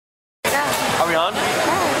we on?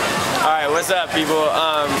 Alright, what's up, people?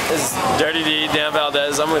 This is Dirty D, Dan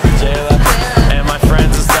Valdez. I'm with Jayla and my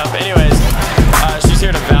friends and stuff. Anyways, she's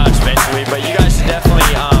here to vouch, basically, but you guys should definitely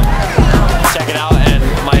check it out. And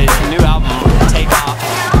my new album, Take Off,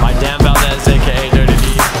 by Dan Valdez, aka Dirty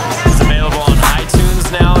D, is available on iTunes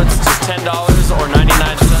now. It's just $10 or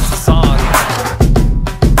 99 cents a song.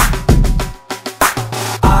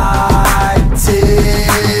 I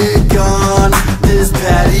take on this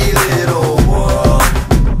petty little world.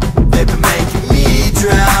 They've been making me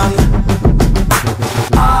drown.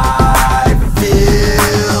 I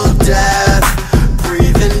feel death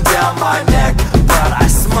breathing down my neck, but I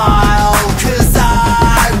smile, cause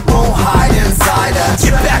I won't hide inside a chest.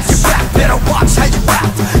 Get back, better watch how you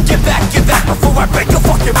act. Get back before I break your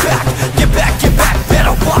fucking back. Get back,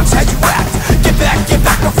 better watch how you act. Get back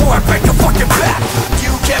before I break your fucking back.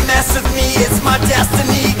 You can't mess with me, it's my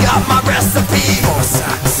destiny. Got my recipe for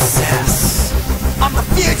success. I'm the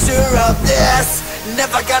future of this.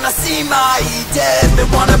 Never gonna see my dead. They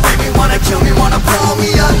wanna break me, wanna kill me, wanna pull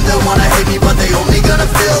me under. Wanna hate me, but they only gonna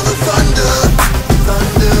feel the thunder.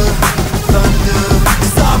 Thunder, thunder.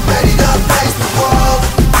 'Cause I'm ready to face the world.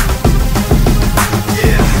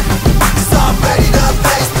 Yeah. 'Cause I'm ready to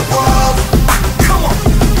face the world. Come on.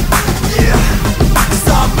 Yeah. 'Cause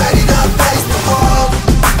I'm ready to face the world.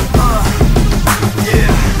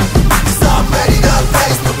 Yeah. 'Cause I'm ready to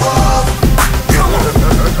face the world. Come on.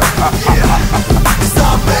 Yeah. 'Cause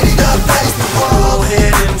I'm ready to face the world. Go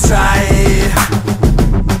ahead and try it,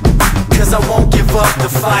 'cause I won't give up the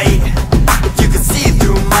fight. If you could see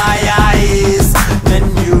through my eyes, then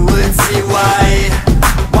you would see why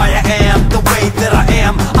I am the way that I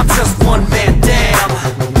am. I'm just one man, damn.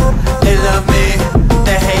 They love me,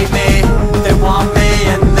 they hate me, they want me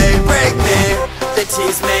and they break me. They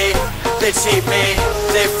tease me, they cheat me,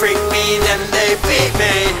 they freak me, then they beat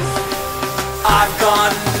me. I've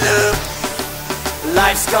gone up,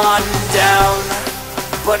 life's gone down,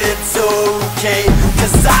 but it's okay,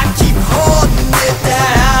 'cause I keep holding it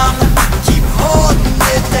down. Keep holding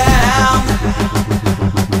it down.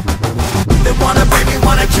 They wanna break me,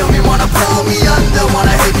 wanna kill me, wanna pull me under.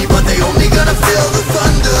 Wanna hate me, but they only gonna feel the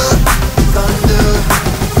thunder. Thunder,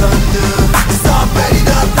 thunder. 'Cause I'm ready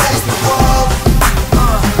to face the world.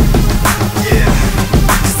 Yeah.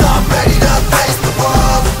 'Cause I'm ready to face the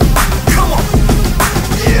world. Come on.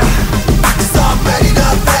 Yeah. 'Cause I'm ready to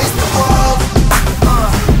face the world.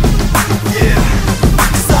 Yeah.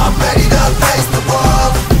 'Cause I'm ready to face the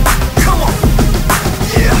world. Come on.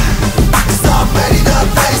 Yeah. 'Cause I'm ready to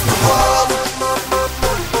face the world.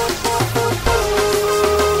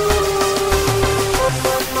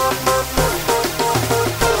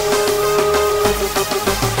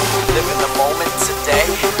 Live in the moment today,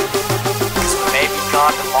 'cause we may be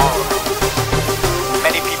gone tomorrow.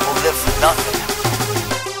 Many people live for nothing,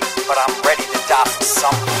 but I'm ready to die for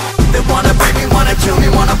something. They wanna break me, wanna kill me,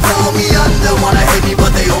 wanna pull me under. Wanna hate me,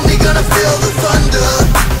 but they only gonna feel the thunder.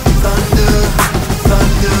 Thunder,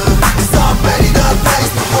 thunder. 'Cause I'm ready to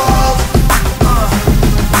face the world.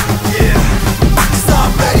 Yeah. 'Cause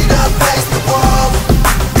I'm ready to face the world.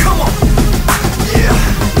 Come on. Yeah.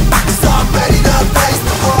 'Cause I'm ready to face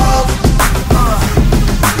the world.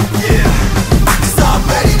 Yeah. 'Cause I'm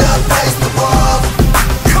ready to face the world.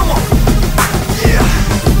 Come on. Yeah.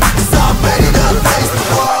 'Cause I'm ready to face the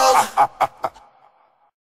world.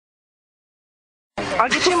 I'll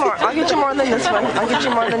get you more than this one. I'll get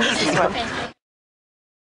you more than this one.